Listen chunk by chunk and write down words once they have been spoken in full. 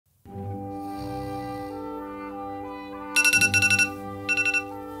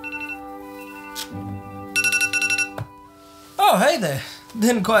hey there.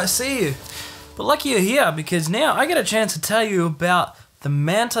 Didn't quite see you. But lucky you're here because now I get a chance to tell you about the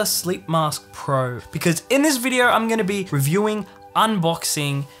Manta Sleep Mask Pro. Because in this video, I'm gonna be reviewing,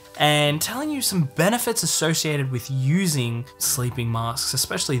 unboxing, and telling you some benefits associated with using sleeping masks,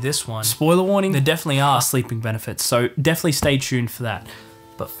 especially this one. Spoiler warning, there definitely are sleeping benefits, so definitely stay tuned for that.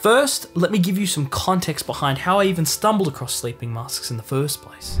 But first, let me give you some context behind how I even stumbled across sleeping masks in the first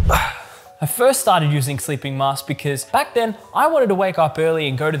place. I first started using sleeping masks because back then I wanted to wake up early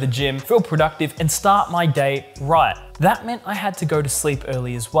and go to the gym, feel productive, and start my day right. That meant I had to go to sleep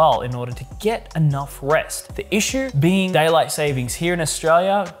early as well in order to get enough rest. The issue being daylight savings here in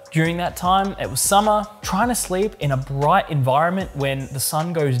Australia. During that time, it was summer. Trying to sleep in a bright environment when the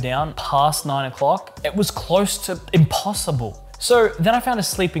sun goes down past 9 o'clock, it was close to impossible. So then I found a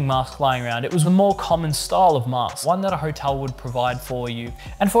sleeping mask lying around. It was a more common style of mask, one that a hotel would provide for you.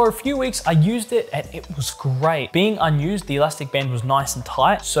 And for a few weeks I used it and it was great. Being unused, the elastic band was nice and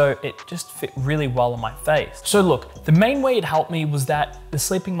tight, so it just fit really well on my face. So look, the main way it helped me was that the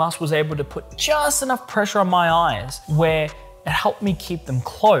sleeping mask was able to put just enough pressure on my eyes where it helped me keep them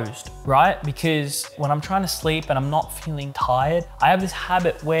closed, right? Because when I'm trying to sleep and I'm not feeling tired, I have this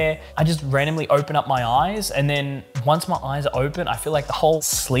habit where I just randomly open up my eyes, and then once my eyes are open, I feel like the whole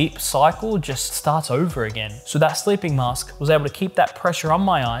sleep cycle just starts over again. So that sleeping mask was able to keep that pressure on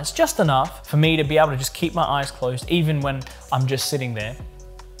my eyes just enough for me to be able to just keep my eyes closed even when I'm just sitting there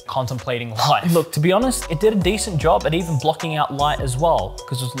contemplating life. Look, to be honest, it did a decent job at even blocking out light as well,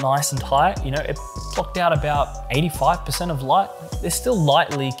 because it was nice and tight. You know, it blocked out about 85% of light. There's still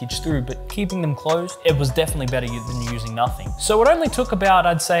light leakage through, but keeping them closed, it was definitely better than using nothing. So it only took about,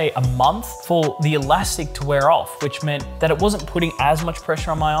 I'd say, a month for the elastic to wear off, which meant that it wasn't putting as much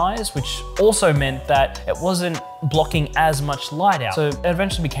pressure on my eyes, which also meant that it wasn't blocking as much light out. So it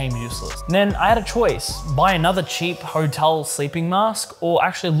eventually became useless. And then I had a choice, buy another cheap hotel sleeping mask or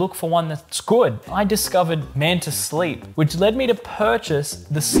actually look for one that's good. I discovered Manta Sleep, which led me to purchase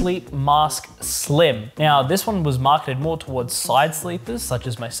the Sleep Mask Slim. Now, this one was marketed more towards side sleepers such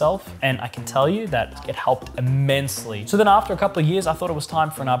as myself, and I can tell you that it helped immensely. So then after a couple of years, I thought it was time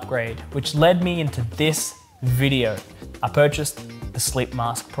for an upgrade, which led me into this video. I purchased the Sleep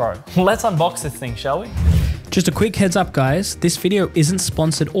Mask Pro. Let's unbox this thing, shall we? Just a quick heads up guys, this video isn't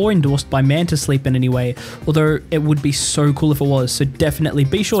sponsored or endorsed by Manta Sleep in any way, although it would be so cool if it was, so definitely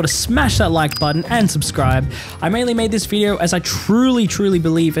be sure to smash that like button and subscribe. I mainly made this video as I truly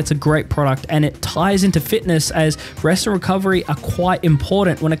believe it's a great product and it ties into fitness, as rest and recovery are quite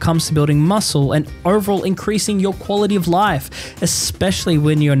important when it comes to building muscle and overall increasing your quality of life, especially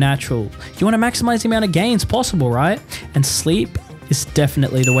when you're natural. You want to maximize the amount of gains possible, right? And sleep is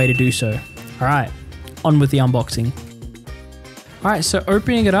definitely the way to do so. All right. On with the unboxing. All right, so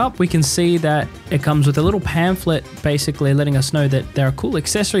opening it up, we can see that it comes with a little pamphlet basically letting us know that there are cool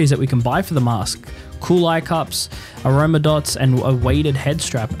accessories that we can buy for the mask. Cool eye cups, aroma dots, and a weighted head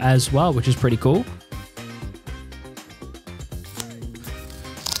strap as well, which is pretty cool.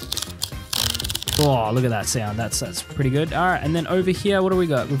 Oh, look at that sound. That's pretty good. All right, and then over here, what do we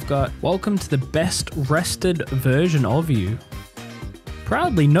got? We've got, welcome to the best rested version of you.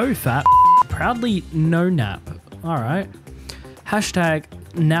 Proudly no fat. Proudly no nap. All right. Hashtag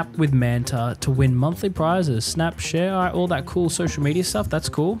nap with Manta to win monthly prizes. Snap, share, all right, all that cool social media stuff. That's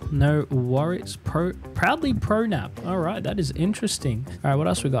cool. No worries. Proudly pro nap. All right, that is interesting. All right, what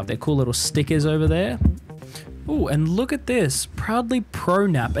else we got? There cool little stickers over there. Oh, and look at this. Proudly pro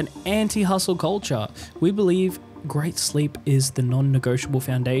nap, an anti-hustle culture. We believe great sleep is the non-negotiable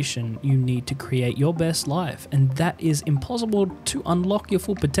foundation you need to create your best life, and that is impossible to unlock your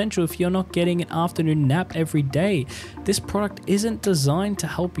full potential if you're not getting an afternoon nap every day. This product isn't designed to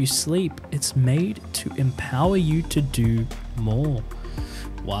help you sleep, it's made to empower you to do more.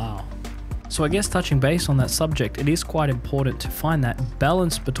 Wow. So I guess touching base on that subject, it is quite important to find that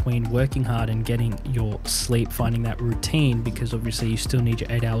balance between working hard and getting your sleep, finding that routine, because obviously you still need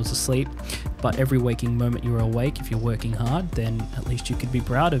your 8 hours of sleep, but every waking moment you're awake, if you're working hard, then at least you could be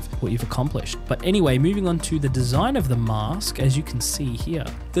proud of what you've accomplished. But anyway, moving on to the design of the mask, as you can see here.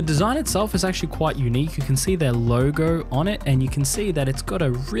 The design itself is actually quite unique. You can see their logo on it, and you can see that it's got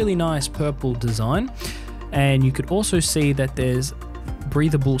a really nice purple design. And you could also see that there's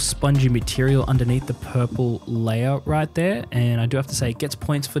breathable, spongy material underneath the purple layer right there. And I do have to say, it gets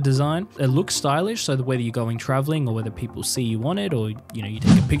points for design. It looks stylish, so whether you're going traveling or whether people see you on it, or you know, you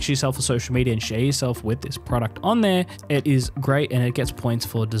take a picture yourself for social media and share yourself with this product on there, it is great and it gets points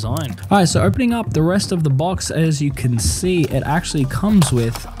for design. All right, so opening up the rest of the box, as you can see, it actually comes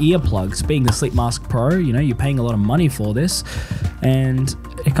with earplugs. Being the Sleep Mask Pro, you know, you're paying a lot of money for this, and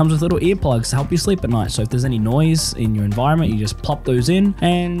it comes with little earplugs to help you sleep at night. So if there's any noise in your environment, you just plop those in,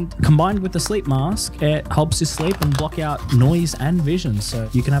 and combined with the sleep mask, it helps you sleep and block out noise and vision, so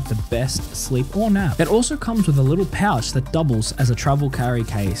you can have the best sleep or nap. It also comes with a little pouch that doubles as a travel carry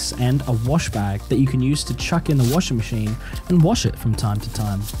case and a wash bag that you can use to chuck in the washing machine and wash it from time to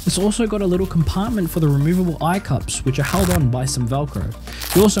time. It's also got a little compartment for the removable eye cups, which are held on by some Velcro.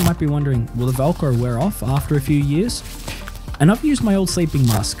 You also might be wondering, will the Velcro wear off after a few years? And I've used my old sleeping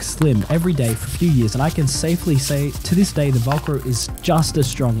mask Slim every day for a few years, and I can safely say to this day the Velcro is just as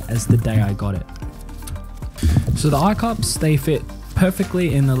strong as the day I got it. So the eye cups, they fit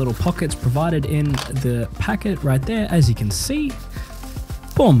perfectly in the little pockets provided in the packet right there, as you can see.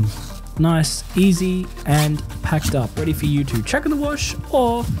 Boom. Nice, easy, and packed up, ready for you to chuck in the wash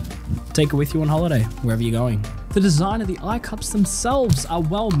or take it with you on holiday, wherever you're going. The design of the eye cups themselves are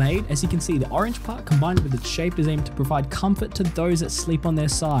well made. As you can see, the orange part combined with its shape is aimed to provide comfort to those that sleep on their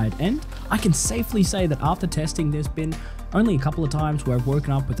side. And I can safely say that after testing, there's been only a couple of times where I've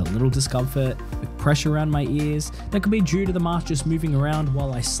woken up with a little discomfort, with pressure around my ears. That could be due to the mask just moving around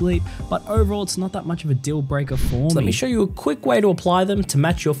while I sleep, but overall it's not that much of a deal breaker for me. Let me show you a quick way to apply them to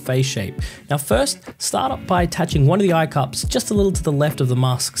match your face shape. Now first, start up by attaching one of the eye cups just a little to the left of the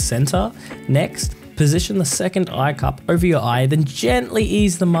mask center. Next, position the second eye cup over your eye, then gently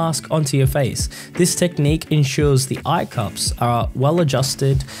ease the mask onto your face. This technique ensures the eye cups are well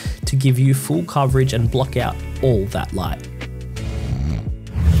adjusted to give you full coverage and block out all that light.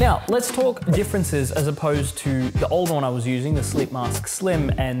 Now, let's talk differences as opposed to the old one I was using, the Sleep Mask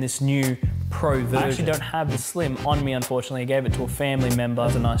Slim, and this new Pro version. I actually don't have the Slim on me, unfortunately. I gave it to a family member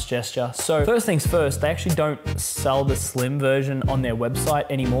as a nice gesture. So first things first, they actually don't sell the Slim version on their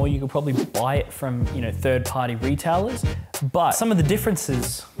website anymore. You could probably buy it from, you know, third-party retailers. But some of the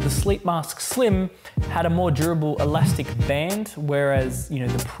differences, the Sleep Mask Slim had a more durable elastic band, whereas, you know,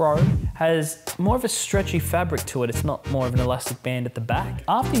 the Pro has more of a stretchy fabric to it. It's not more of an elastic band at the back.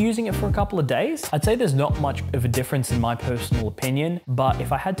 After using it for a couple of days, I'd say there's not much of a difference in my personal opinion, but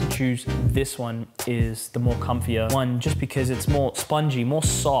if I had to choose, this one is the more comfier one, just because it's more spongy, more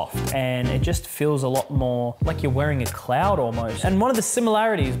soft, and it just feels a lot more like you're wearing a cloud almost. And one of the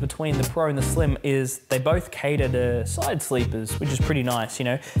similarities between the Pro and the Slim is they both cater to side sleepers, which is pretty nice, you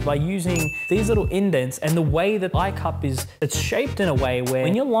know, by using these little indents and the way that eye cup is, it's shaped in a way where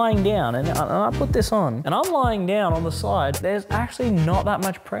when you're lying down, and I put this on, and I'm lying down on the side, there's actually not that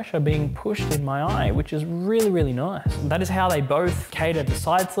much pressure being pushed in my eye, which is really, really nice. That is how they both cater to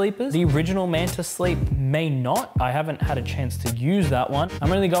side sleepers. The original Manta Sleep may not. I haven't had a chance to use that one.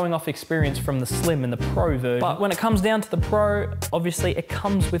 I'm only going off experience from the Slim and the Pro version. But when it comes down to the Pro, obviously it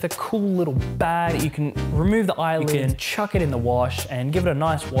comes with a cool little bag that you can remove the eyelid and chuck it in the wash and give it a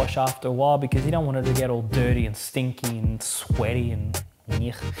nice wash after a while, because you don't want it to get all dirty and stinky and sweaty and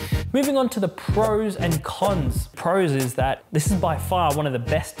moving on to the pros and cons. Pros is that this is by far one of the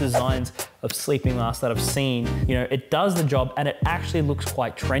best designs of sleeping mask that I've seen. You know, it does the job and it actually looks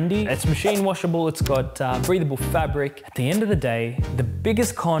quite trendy. It's machine washable, it's got breathable fabric. At the end of the day, the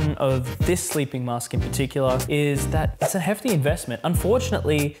biggest con of this sleeping mask in particular is that it's a hefty investment.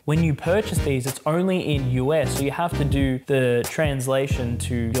 Unfortunately, when you purchase these, it's only in US, so you have to do the translation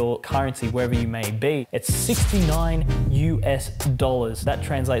to your currency wherever you may be. It's 69 US dollars. That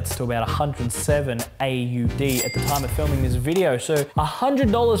translates to about 107 AUD at the time of filming this video. So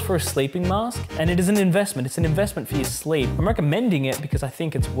 $100 for a sleeping mask, and it is an investment. It's an investment for your sleep. I'm recommending it because I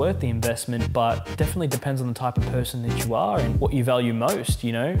think it's worth the investment, but it definitely depends on the type of person that you are and what you value most,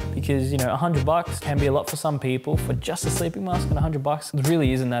 you know, because, you know, $100 can be a lot for some people. For just a sleeping mask, and $100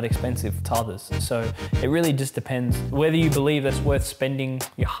 really isn't that expensive to others. So it really just depends whether you believe that's worth spending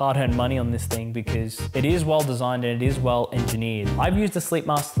your hard-earned money on this thing, because it is well designed and it is well engineered. I've used the Sleep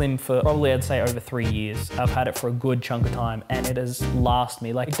Mask Slim for probably, I'd say, over 3 years. I've had it for a good chunk of time and it has lasted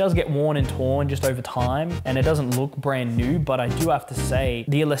me. Like, it does get worn and torn just over time and it doesn't look brand new, but I do have to say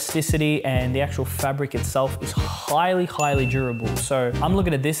the elasticity and the actual fabric itself is highly, highly durable. So I'm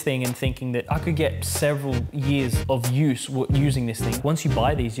looking at this thing and thinking that I could get several years of use using this thing. Once you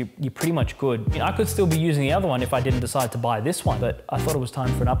buy these, you're pretty much good. You know, I could still be using the other one if I didn't decide to buy this one, but I thought it was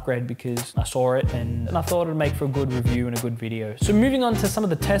time for an upgrade because I saw it and I thought it'd make for a good review and a good video. So moving moving on to some of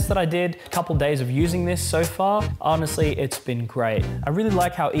the tests that I did, a couple days of using this so far, honestly, it's been great. I really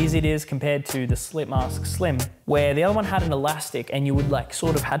like how easy it is compared to the Sleep Mask Slim, where the other one had an elastic and you would like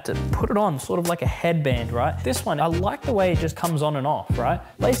sort of had to put it on, sort of like a headband, right? This one, I like the way it just comes on and off, right?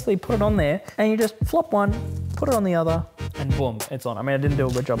 Basically put it on there and you just flop one, put it on the other, and boom, it's on. I mean, I didn't do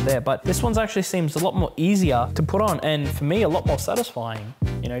a good job there, but this one's actually seems a lot more easier to put on, and for me, a lot more satisfying.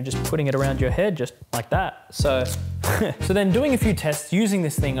 You know, just putting it around your head just like that. So, so then doing a few tests using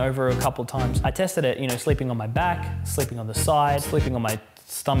this thing over a couple of times. I tested it, you know, sleeping on my back, sleeping on the side, sleeping on my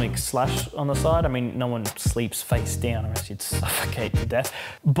stomach / on the side. I mean, no one sleeps face down or else you'd suffocate to death.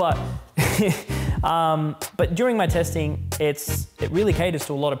 But, but during my testing, it really caters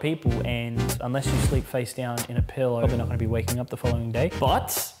to a lot of people, and unless you sleep face down in a pillow, you're probably not gonna be waking up the following day.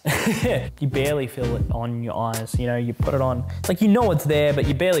 But you barely feel it on your eyes. You know, you put it on, it's like you know it's there, but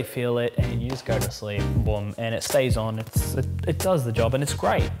you barely feel it, and you just go to sleep, boom, and it stays on. It does the job, and it's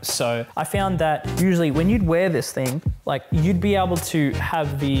great. So I found that usually when you'd wear this thing, like you'd be able to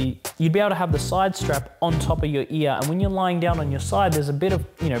have the side strap on top of your ear, and when you're lying down on your side, there's a bit of,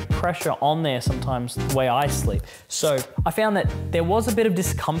 you know, pressure on there sometimes the way I sleep. So I found that there was a bit of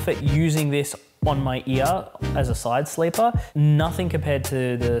discomfort using this on my ear as a side sleeper. Nothing compared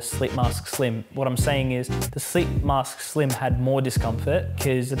to the Sleep Mask Slim. What I'm saying is the Sleep Mask Slim had more discomfort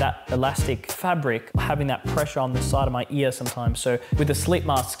because of that elastic fabric having that pressure on the side of my ear sometimes. So with the Sleep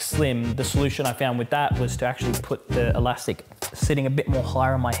Mask Slim, the solution I found with that was to actually put the elastic sitting a bit more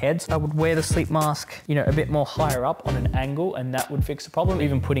higher on my head. So I would wear the sleep mask, you know, a bit more higher up on an angle, and that would fix the problem.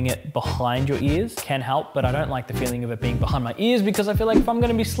 Even putting it behind your ears can help, but I don't like the feeling of it being behind my ears, because I feel like if I'm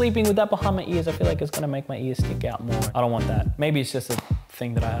gonna be sleeping with that behind my ears, I feel like it's gonna make my ears stick out more. I don't want that. Maybe it's just a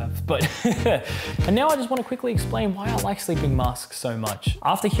thing that I have, but and now I just want to quickly explain why I like sleeping masks so much.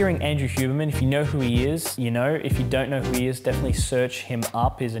 After hearing Andrew Huberman, if you know who he is, you know. If you don't know who he is, definitely search him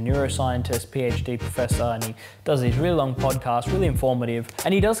up. He's a neuroscientist, PhD professor, and he does these really long podcasts, really informative,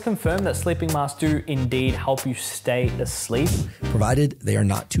 and he does confirm that sleeping masks do indeed help you stay asleep, provided they are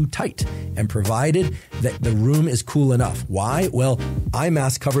not too tight and provided that the room is cool enough. Why? Well, eye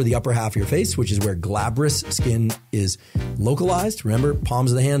masks cover the upper half of your face, which is where glabrous skin is localized. Remember,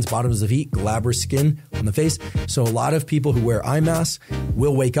 palms of the hands, bottoms of the feet, glabrous skin on the face. So a lot of people who wear eye masks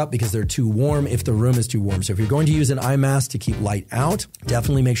will wake up because they're too warm if the room is too warm. So if you're going to use an eye mask to keep light out,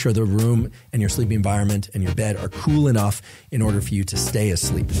 definitely make sure the room and your sleeping environment and your bed are cool enough in order for you to stay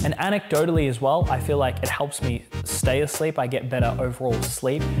asleep. And anecdotally as well, I feel like it helps me stay asleep. I get better overall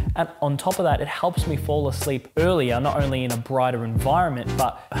sleep. And on top of that, it helps me fall asleep earlier, not only in a brighter environment,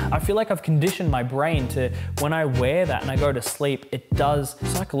 but I feel like I've conditioned my brain to, when I wear that and I go to sleep, it does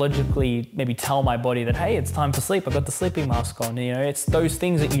psychologically maybe tell my body that, hey, it's time for sleep. I've got the sleeping mask on. You know, it's those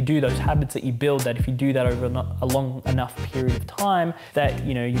things that you do, those habits that you build, that if you do that over a long enough period of time, that,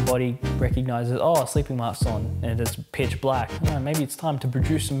 you know, your body recognizes, oh, sleeping mask's on and it's pitch black. Oh, maybe it's time to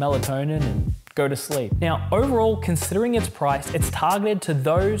produce some melatonin and go to sleep. Now, overall, considering its price, it's targeted to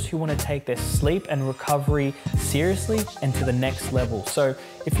those who want to take their sleep and recovery seriously and to the next level. So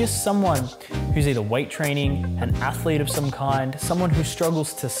if you're someone who's either weight training, an athlete of some kind, someone who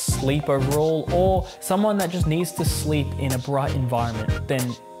struggles to sleep overall, or someone that just needs to sleep in a bright environment, then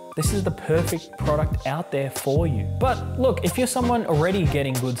this is the perfect product out there for you. But look, if you're someone already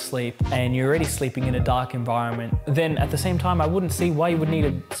getting good sleep and you're already sleeping in a dark environment, then at the same time, I wouldn't see why you would need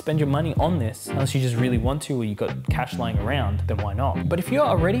to spend your money on this unless you just really want to, or you got cash lying around, then why not? But if you're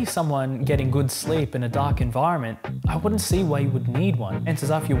already someone getting good sleep in a dark environment, I wouldn't see why you would need one. And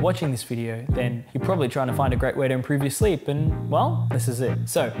so if you're watching this video, then you're probably trying to find a great way to improve your sleep, and well, this is it.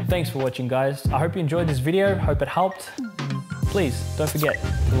 So thanks for watching, guys. I hope you enjoyed this video. Hope it helped. Please don't forget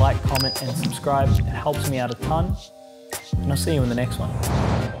to like, comment, and subscribe. It helps me out a ton. And I'll see you in the next one.